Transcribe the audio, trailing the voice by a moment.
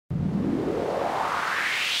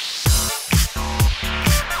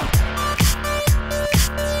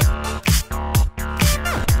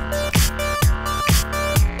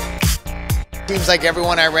seems like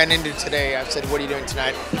everyone I ran into today, I've said, what are you doing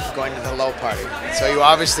tonight? I'm going to the Hello Party. So you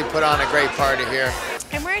obviously put on a great party here.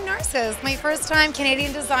 I'm wearing Narcissus, my first time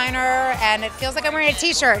Canadian designer, and it feels like I'm wearing a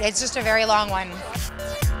t-shirt. It's just a very long one.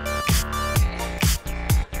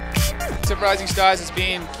 Rising Stars has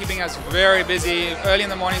been keeping us very busy early in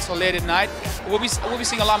the morning till late at night. We'll be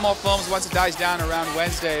seeing a lot more films once it dies down around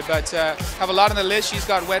Wednesday, but have a lot on the list. She's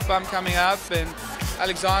got Wet Bum coming up, and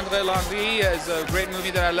Alexandre Landry is a great movie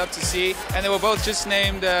that I love to see, and they were both just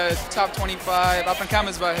named top 25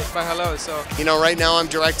 up-and-comers by Hello. So you know, right now I'm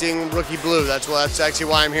directing Rookie Blue. That's actually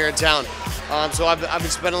why I'm here in town. So I've been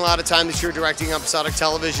spending a lot of time this year directing episodic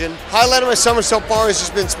television. Highlight of my summer so far has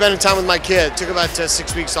just been spending time with my kid. Took about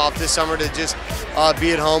 6 weeks off this summer to just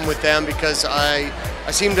be at home with them because I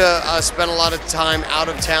seem to spend a lot of time out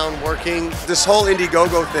of town working. This whole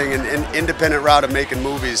Indiegogo thing and independent route of making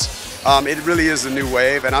movies, it really is the new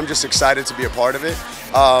wave, and I'm just excited to be a part of it.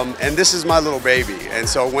 And this is my little baby, and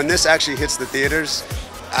so when this actually hits the theaters,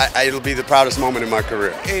 it'll be the proudest moment in my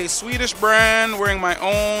career. A Swedish brand wearing my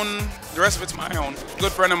own, the rest of it's my own.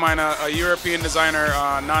 Good friend of mine, a European designer,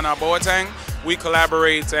 Nana Boateng. We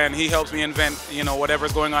collaborate and he helps me invent, you know,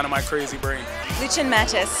 whatever's going on in my crazy brain. Lucien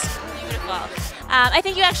Mattis. Beautiful. I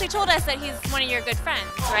think you actually told us that he's one of your good friends,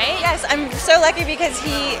 right? Yes, I'm so lucky because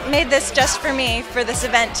he made this just for me for this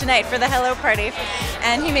event tonight, for the Hello Party.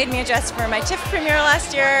 And he made me a dress for my TIFF premiere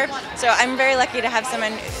last year. So I'm very lucky to have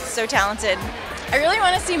someone so talented. I really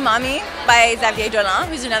want to see Mommy by Xavier Dolan,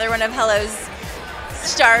 who's another one of Hello's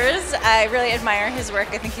stars. I really admire his work.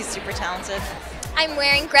 I think he's super talented. I'm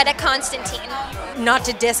wearing Greta Constantine. Not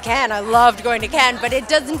to diss Cannes, I loved going to Cannes, but it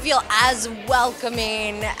doesn't feel as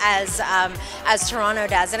welcoming as Toronto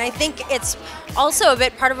does. And I think it's also a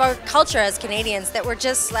bit part of our culture as Canadians that we're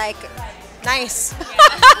just like, nice,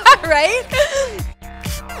 right?